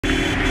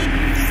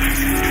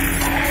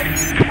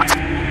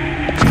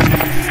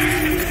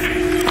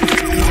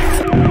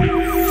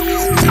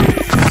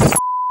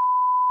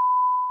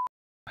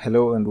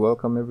Hello and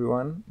welcome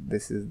everyone.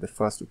 This is the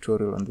first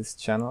tutorial on this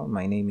channel.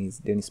 My name is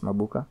Dennis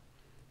Mabuka,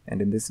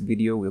 and in this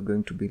video we're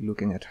going to be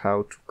looking at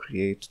how to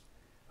create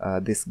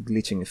this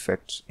glitching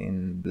effect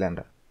in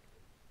Blender.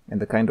 And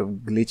the kind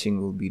of glitching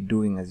we'll be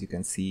doing, as you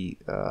can see,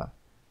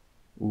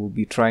 we'll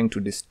be trying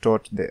to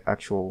distort the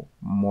actual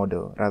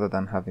model rather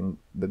than having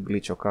the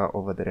glitch occur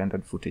over the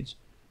rendered footage.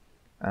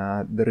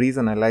 The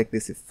reason I like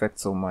this effect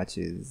so much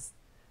is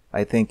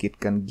I think it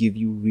can give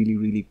you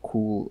really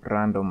cool,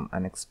 random,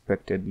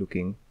 unexpected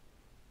looking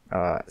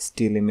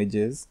still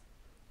images.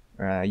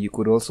 You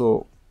could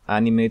also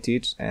animate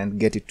it and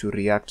get it to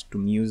react to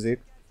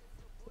music,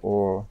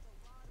 or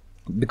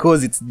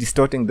because it's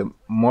distorting the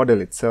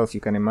model itself,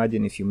 you can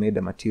imagine if you made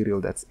a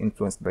material that's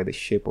influenced by the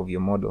shape of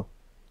your model,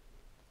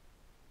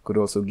 could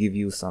also give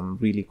you some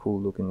really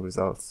cool looking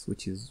results,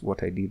 which is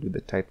what I did with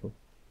the title.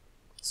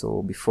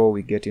 So before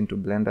we get into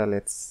Blender,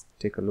 let's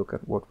take a look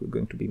at what we're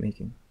going to be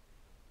making.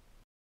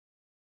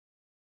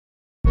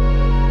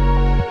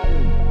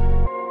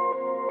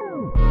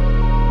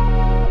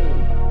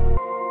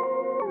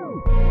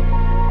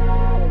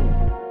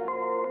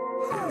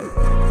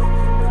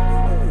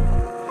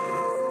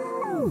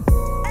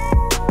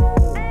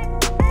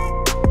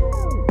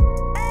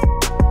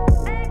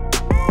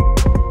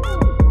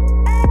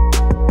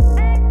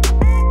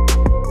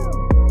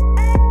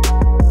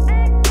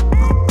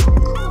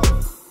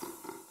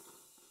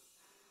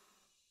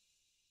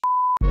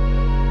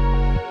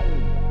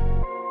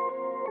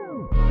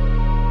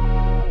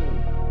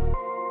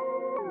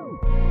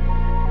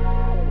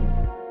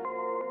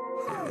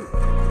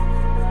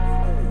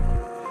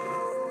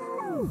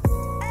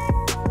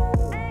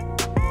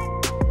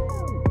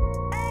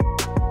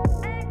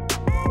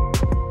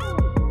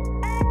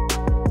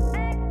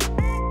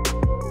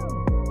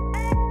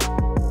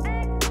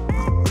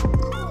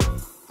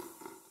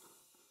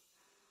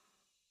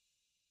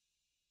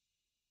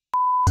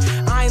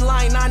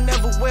 I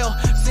never will.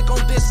 Sick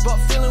on this, but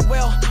feeling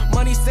well.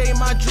 Money say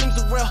my dreams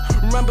are real.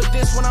 Remember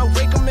this when I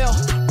wake a mill.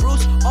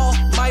 Bruce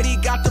Almighty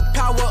got the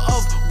power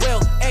of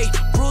will. Hey,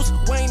 Bruce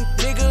Wayne,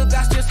 nigga,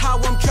 that's just how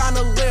I'm trying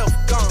to live.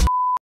 Gone.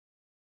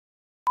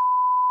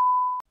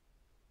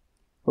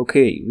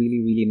 Okay,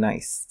 really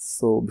nice.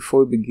 So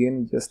before we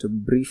begin, just a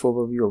brief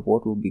overview of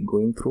what we'll be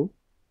going through.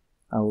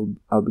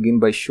 I'll begin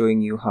by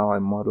showing you how I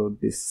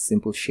modeled this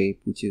simple shape,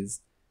 which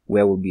is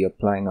where we'll be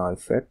applying our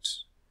effect.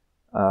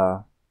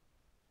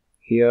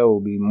 Here we'll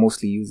be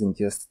mostly using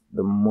just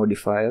the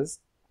modifiers,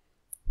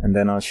 and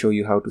then I'll show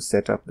you how to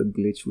set up the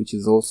glitch, which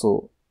is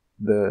also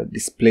the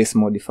displace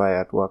modifier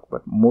at work.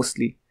 But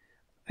mostly,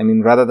 I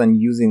mean, rather than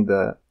using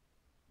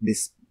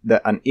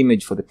an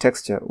image for the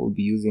texture, we'll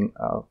be using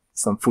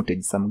some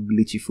footage, some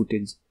glitchy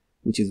footage,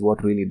 which is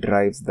what really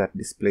drives that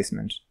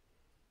displacement.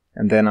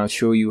 And then I'll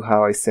show you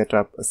how I set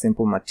up a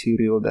simple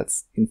material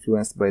that's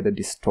influenced by the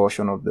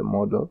distortion of the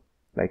model,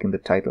 like in the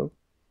title.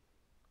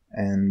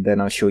 And then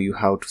I'll show you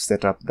how to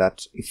set up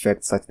that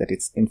effect such that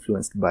it's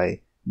influenced by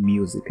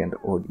music and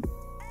audio.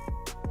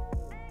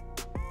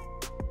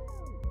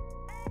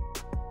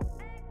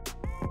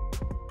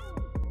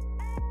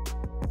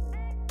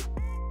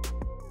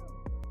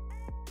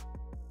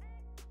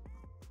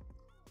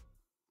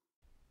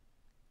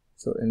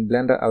 So in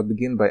Blender, I'll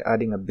begin by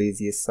adding a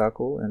Bezier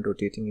circle and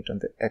rotating it on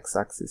the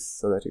x-axis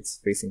so that it's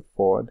facing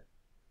forward.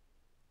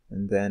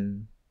 And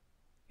then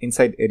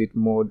inside edit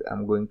mode,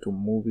 I'm going to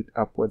move it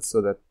upwards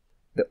so that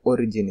the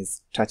origin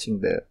is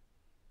touching the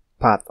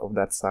path of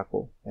that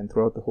circle, and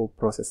throughout the whole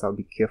process I'll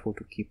be careful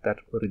to keep that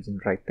origin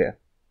right there.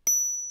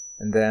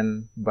 And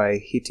then by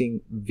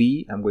hitting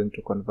V, I'm going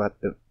to convert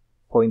the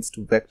points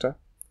to vector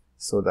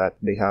so that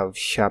they have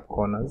sharp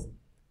corners,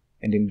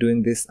 and in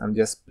doing this I'm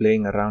just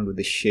playing around with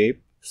the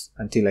shapes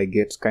until I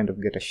get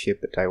a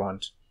shape that I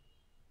want.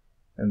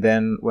 And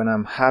then when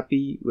I'm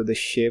happy with the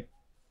shape,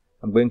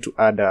 I'm going to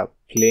add a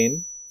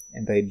plane,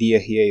 and the idea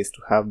here is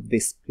to have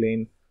this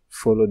plane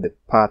follow the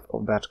path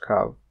of that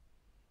curve.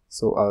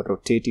 So I'll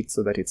rotate it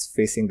so that it's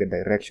facing the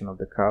direction of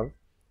the curve,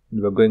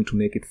 and we're going to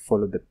make it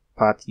follow the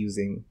path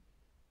using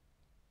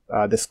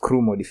the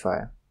screw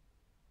modifier.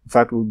 In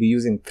fact, we'll be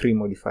using 3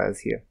 modifiers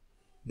here.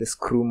 The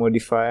screw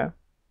modifier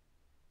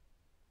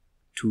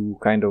to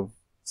kind of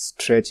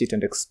stretch it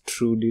and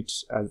extrude it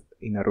as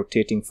in a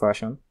rotating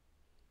fashion,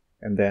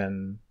 and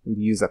then we'll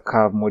use a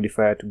curve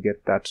modifier to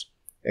get that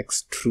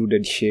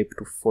extruded shape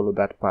to follow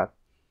that path.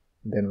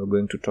 And then we're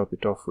going to top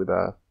it off with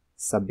a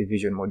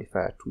subdivision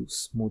modifier to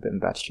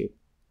smoothen that shape.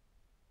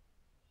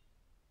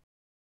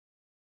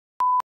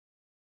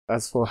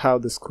 As for how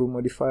the screw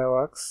modifier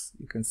works,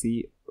 you can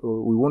see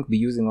we won't be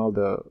using all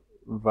the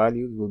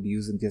values, we'll be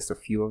using just a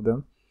few of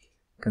them.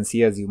 You can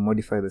see as you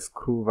modify the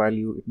screw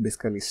value, it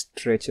basically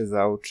stretches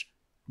out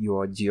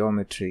your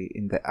geometry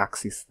in the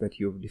axis that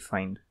you've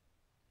defined.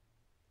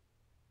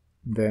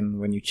 Then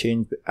when you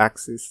change the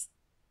axis,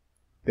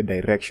 the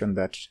direction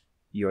that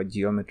your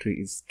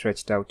geometry is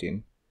stretched out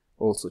in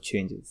also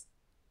changes,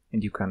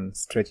 and you can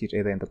stretch it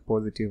either in the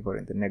positive or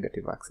in the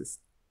negative axis.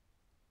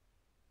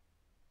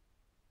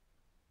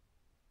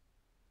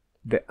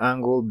 The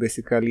angle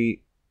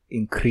basically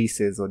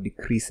increases or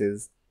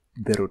decreases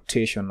the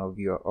rotation of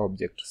your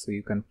object. So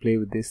you can play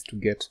with this to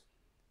get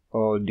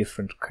all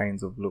different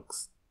kinds of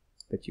looks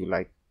that you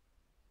like.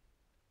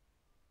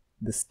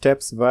 The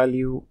steps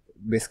value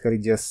basically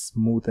just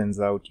smoothens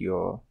out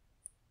your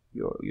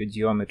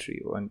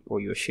geometry or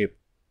your shape.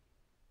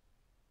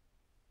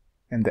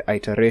 And the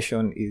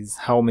iteration is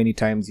how many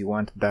times you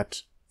want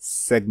that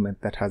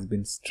segment that has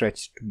been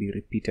stretched to be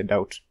repeated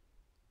out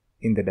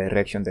in the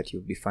direction that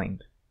you've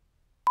defined.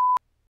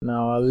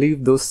 Now I'll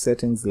leave those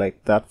settings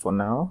like that for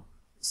now.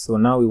 So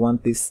now we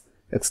want this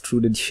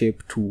extruded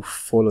shape to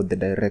follow the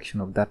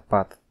direction of that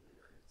path.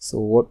 So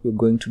what we're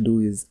going to do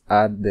is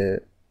add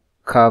the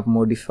curve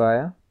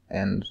modifier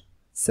and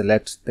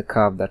select the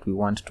curve that we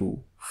want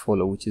to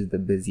follow, which is the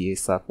Bezier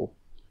circle.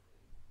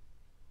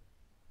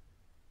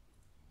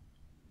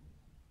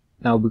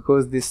 Now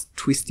because this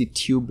twisty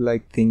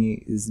tube-like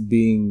thingy is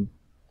being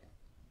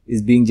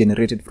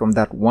generated from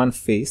that one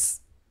face,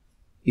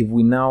 if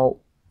we now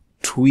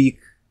tweak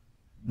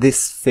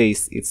this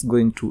face, it's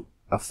going to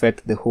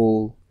affect the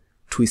whole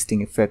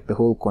twisting effect, the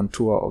whole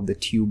contour of the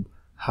tube,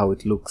 how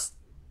it looks.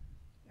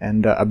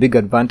 And a big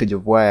advantage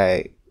of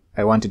why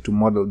I wanted to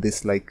model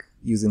this like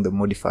using the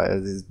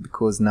modifiers is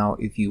because now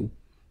if you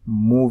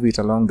move it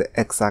along the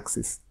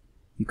x-axis,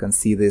 you can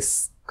see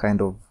this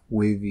kind of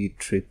wavy,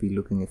 trippy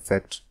looking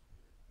effect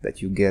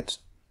that you get,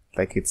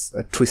 like it's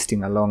a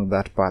twisting along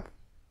that path.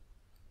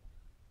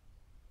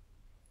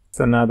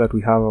 So now that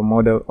we have our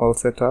model all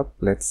set up,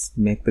 let's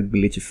make the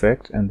glitch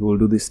effect, and we'll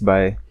do this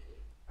by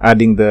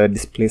adding the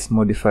displace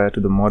modifier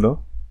to the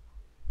model.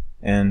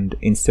 And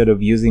instead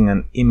of using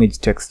an image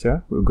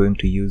texture, we're going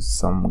to use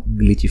some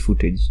glitchy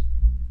footage.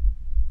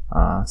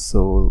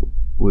 So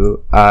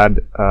we'll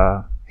add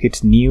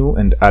hit new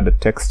and add a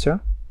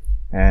texture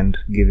and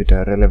give it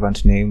a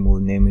relevant name. We'll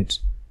name it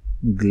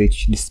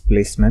glitch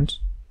displacement.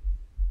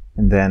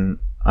 And then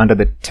under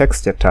the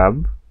texture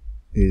tab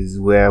is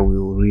where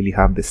we'll really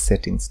have the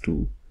settings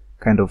to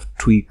kind of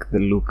tweak the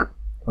look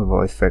of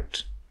our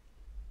effect.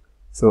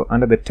 So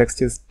under the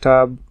textures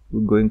tab,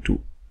 we're going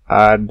to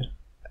add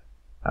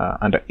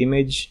under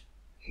image,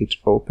 hit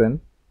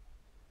open,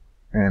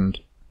 and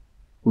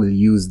we'll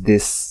use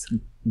this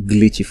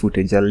glitchy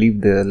footage. I'll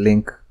leave the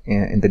link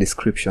in the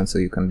description so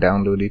you can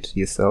download it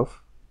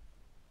yourself.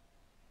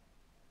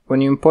 When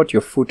you import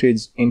your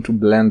footage into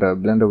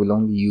Blender, Blender will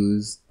only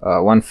use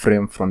one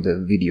frame from the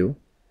video.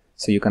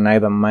 So you can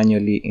either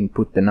manually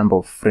input the number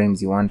of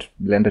frames you want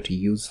Blender to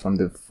use from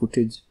the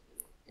footage,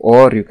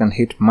 or you can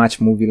hit match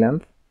movie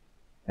length,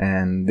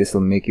 and this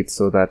will make it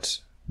so that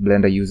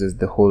Blender uses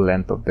the whole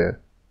length of the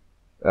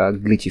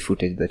glitchy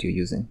footage that you're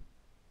using.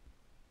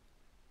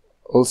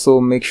 Also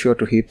make sure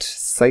to hit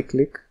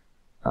cyclic.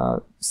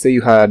 Say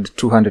you had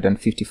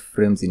 250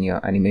 frames in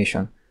your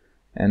animation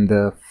and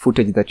the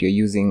footage that you're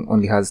using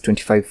only has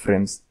 25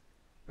 frames.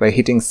 By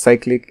hitting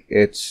cyclic,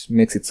 it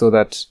makes it so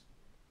that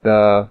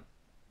the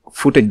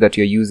footage that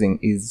you're using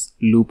is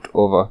looped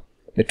over.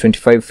 The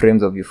 25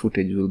 frames of your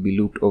footage will be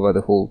looped over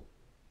the whole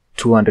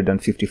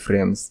 250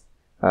 frames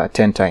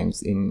 10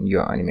 times in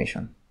your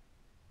animation.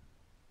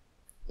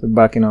 So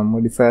back in our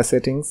modifier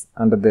settings,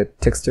 under the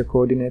texture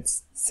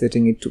coordinates,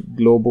 setting it to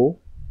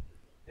global,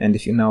 and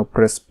if you now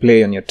press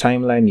play on your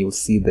timeline, you'll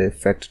see the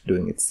effect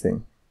doing its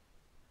thing.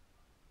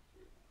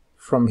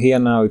 From here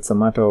now, it's a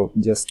matter of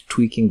just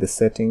tweaking the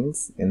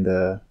settings in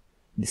the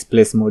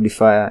displace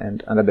modifier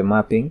and under the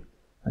mapping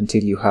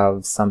until you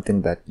have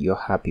something that you're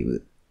happy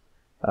with.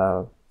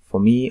 For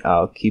me,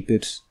 I'll keep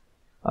it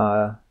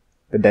the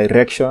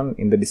direction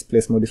in the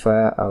displace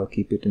modifier, I'll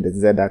keep it in the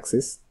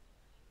z-axis,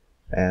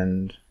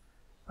 and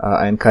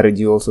I encourage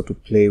you also to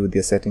play with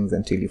your settings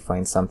until you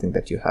find something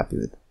that you're happy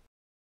with.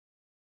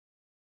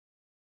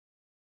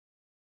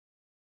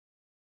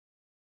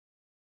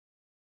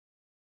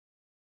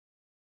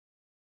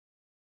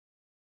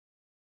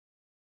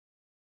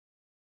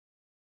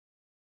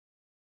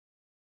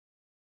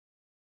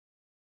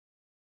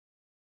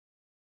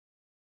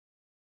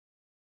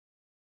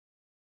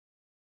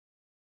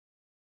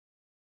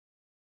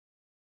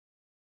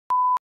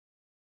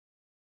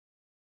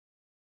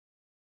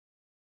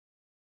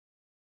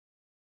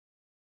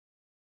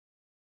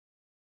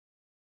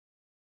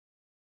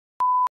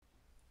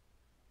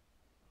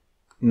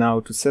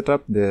 Now to set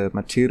up the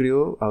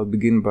material, I'll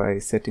begin by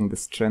setting the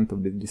strength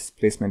of the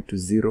displacement to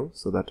 0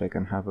 so that I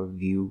can have a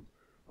view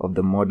of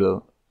the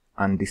model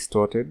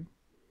undistorted.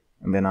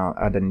 And then I'll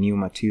add a new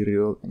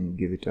material and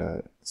give it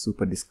a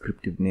super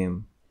descriptive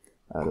name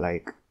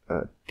like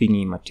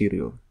thingy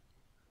material.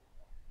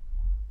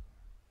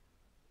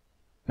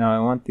 Now I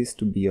want this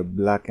to be a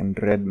black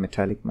and red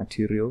metallic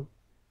material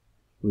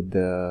with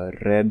the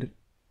red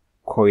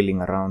coiling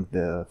around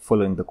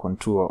following the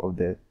contour of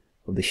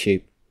the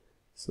shape.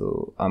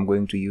 So I'm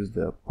going to use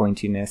the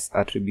pointiness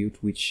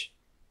attribute, which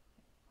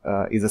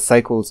is a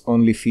cycles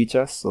only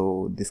feature,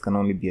 so this can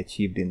only be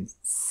achieved in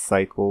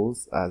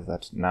cycles as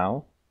at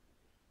now,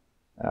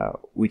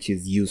 which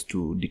is used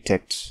to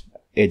detect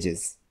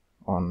edges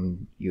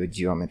on your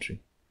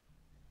geometry.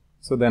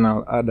 So then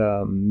I'll add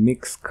a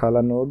mix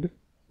color node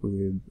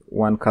with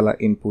one color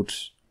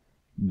input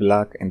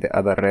black and the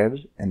other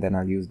red, and then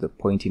I'll use the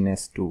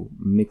pointiness to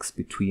mix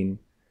between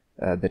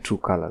the two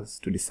colors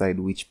to decide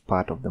which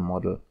part of the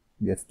model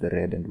gets the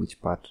red and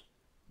which part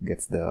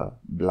gets the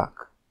black.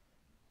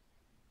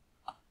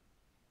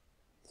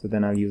 So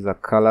then I'll use a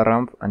color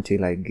ramp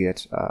until I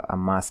get a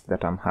mask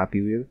that I'm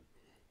happy with.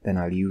 Then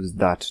I'll use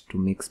that to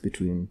mix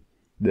between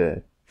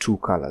the two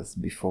colors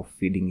before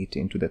feeding it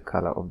into the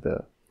color of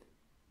the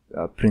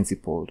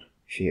principled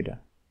shader.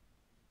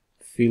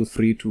 Feel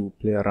free to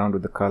play around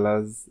with the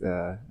colors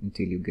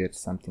until you get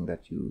something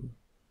that you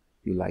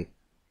like.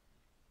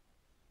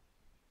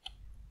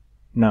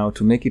 Now,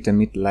 to make it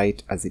emit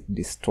light as it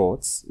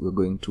distorts, we're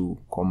going to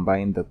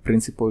combine the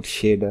principled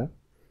shader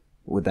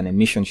with an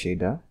emission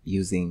shader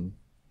using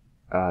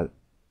a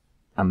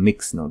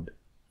mix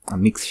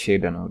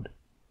shader node.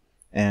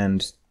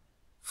 And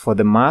for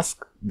the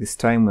mask, this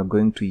time we're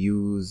going to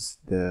use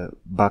the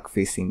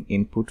back-facing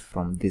input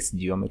from this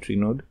geometry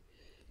node.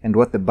 And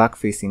what the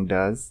back-facing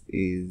does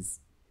is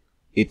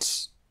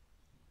it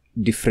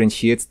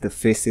differentiates the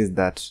faces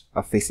that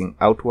are facing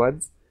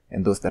outwards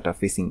and those that are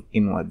facing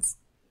inwards.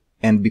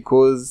 And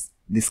because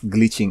this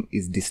glitching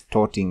is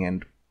distorting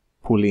and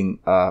pulling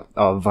our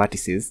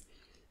vertices,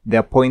 there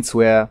are points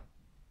where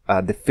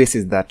the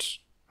faces that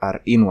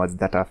are inwards,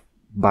 that are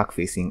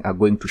back-facing, are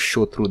going to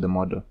show through the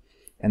model.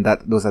 And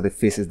those are the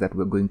faces that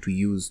we're going to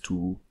use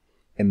to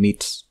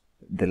emit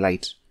the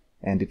light.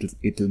 And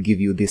it'll give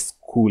you this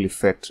cool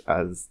effect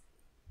as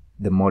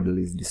the model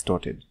is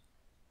distorted.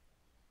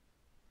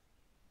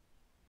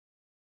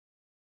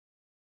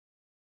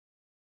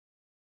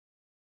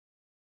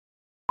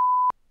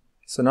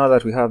 So now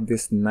that we have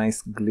this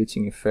nice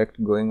glitching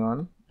effect going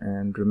on,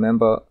 and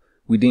remember,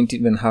 we didn't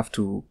even have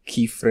to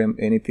keyframe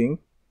anything.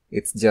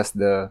 It's just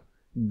the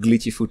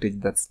glitchy footage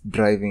that's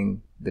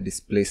driving the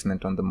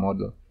displacement on the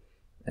model.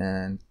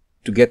 And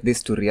to get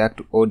this to react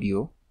to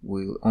audio,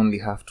 we'll only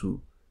have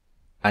to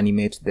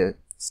animate the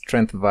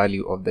strength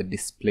value of the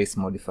displace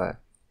modifier.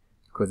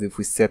 Because if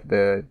we set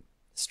the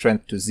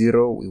strength to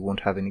 0, we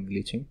won't have any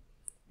glitching.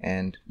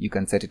 And you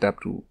can set it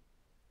up to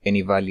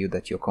any value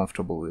that you're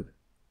comfortable with.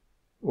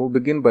 We'll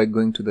begin by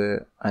going to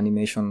the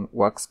animation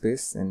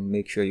workspace and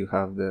make sure you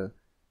have the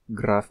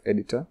graph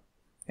editor.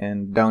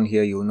 And down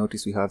here you'll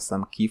notice we have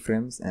some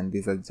keyframes, and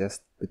these are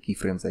just the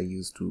keyframes I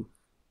use to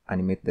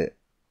animate the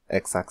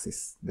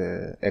x-axis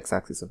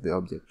of the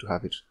object, to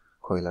have it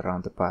coil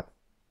around the path.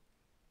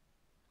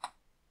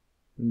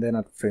 And then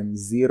at frame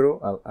 0,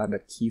 I'll add a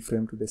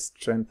keyframe to the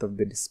strength of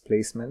the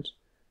displacement,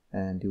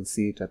 and you'll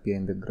see it appear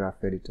in the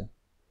graph editor.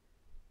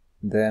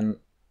 Then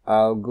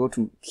I'll go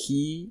to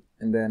key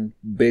and then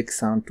bake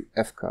sound to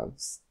F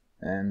curves.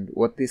 And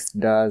what this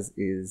does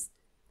is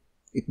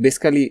it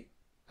basically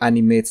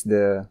animates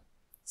the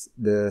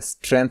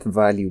strength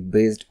value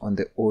based on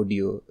the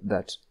audio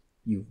that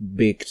you've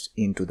baked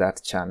into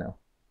that channel.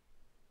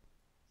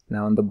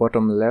 Now on the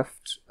bottom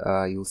left,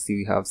 you'll see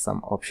we have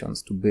some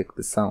options to bake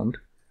the sound,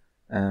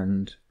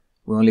 and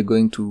we're only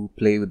going to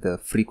play with the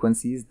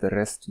frequencies. The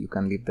rest you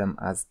can leave them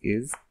as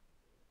is.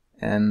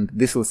 And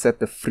this will set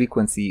the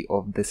frequency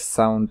of the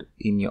sound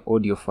in your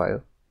audio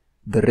file,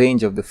 the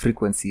range of the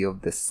frequency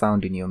of the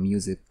sound in your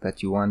music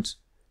that you want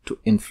to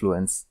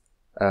influence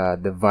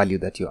the value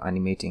that you're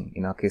animating,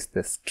 in our case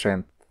the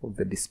strength of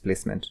the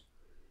displacement.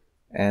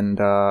 And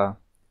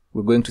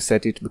we're going to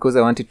set it, because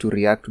I want it to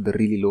react to the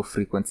really low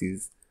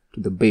frequencies,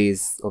 to the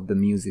bass of the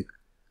music.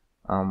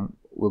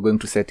 We're going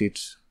to set it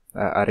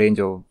a range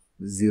of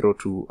 0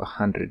 to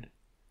 100,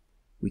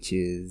 which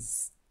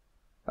is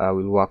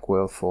will work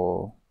well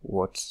for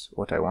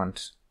what I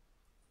want.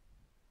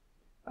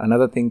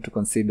 Another thing to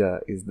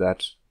consider is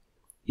that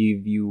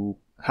if you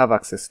have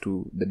access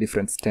to the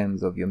different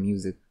stems of your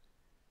music,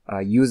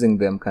 using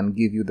them can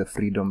give you the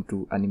freedom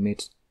to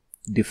animate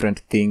different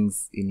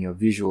things in your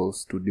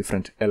visuals to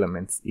different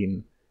elements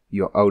in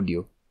your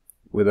audio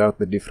without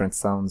the different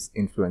sounds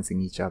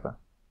influencing each other.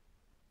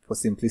 For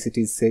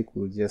simplicity's sake,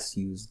 we'll just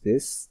use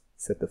this,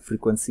 set the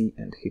frequency,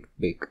 and hit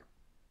bake.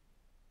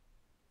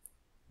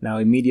 Now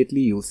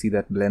immediately you'll see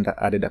that Blender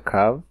added a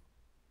curve,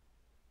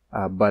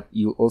 but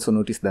you'll also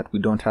notice that we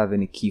don't have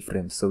any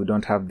keyframes, so we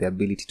don't have the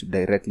ability to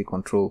directly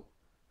control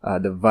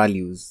the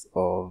values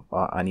of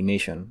our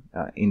animation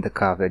in the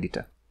curve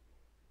editor.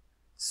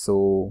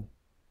 So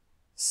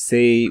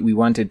say we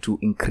wanted to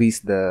increase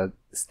the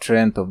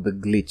strength of the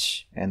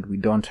glitch and we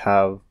don't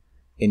have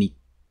any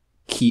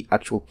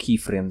actual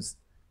keyframes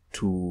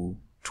to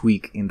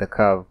tweak in the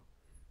curve.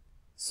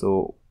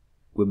 So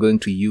we're going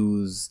to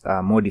use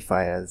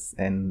modifiers,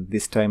 and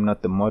this time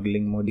not the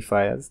modeling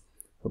modifiers.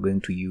 We're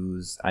going to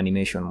use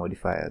animation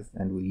modifiers,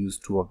 and we'll use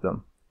two of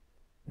them,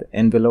 the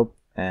envelope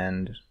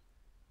and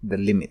the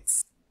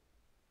limits.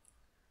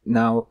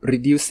 Now,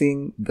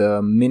 reducing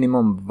the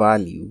minimum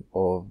value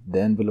of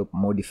the envelope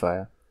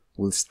modifier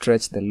will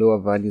stretch the lower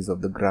values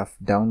of the graph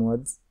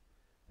downwards,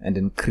 and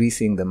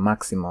increasing the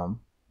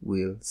maximum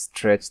will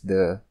stretch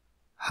the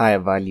higher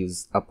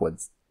values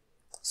upwards.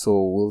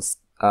 So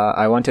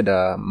I wanted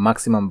a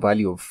maximum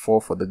value of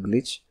 4 for the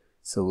glitch,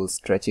 So we'll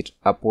stretch it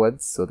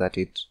upwards so that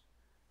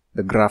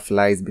the graph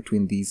lies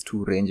between these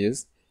two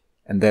ranges,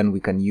 and then we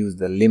can use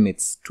the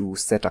limits to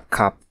set a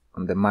cap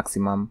on the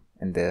maximum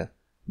and the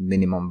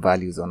minimum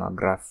values on our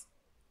graph.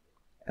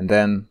 And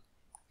then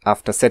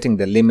after setting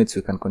the limits,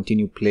 we can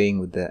continue playing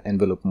with the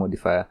envelope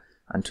modifier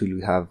until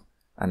we have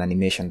an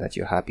animation that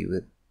you're happy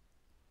with.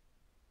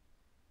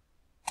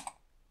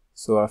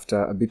 So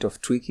after a bit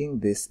of tweaking,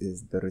 this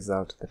is the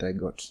result that I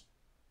got.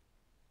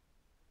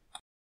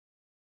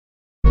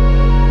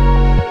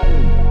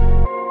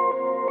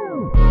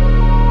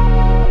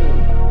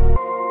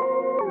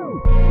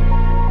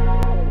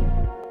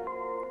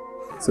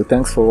 So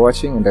thanks for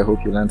watching, and I hope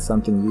you learned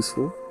something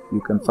useful.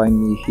 You can find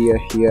me here,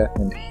 here,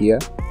 and here.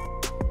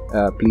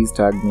 Please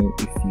tag me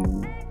if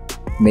you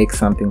make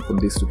something from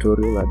this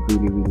tutorial. I'd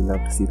really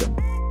love to see them.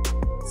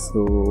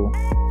 So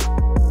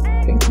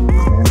thank you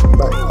and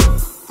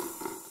bye.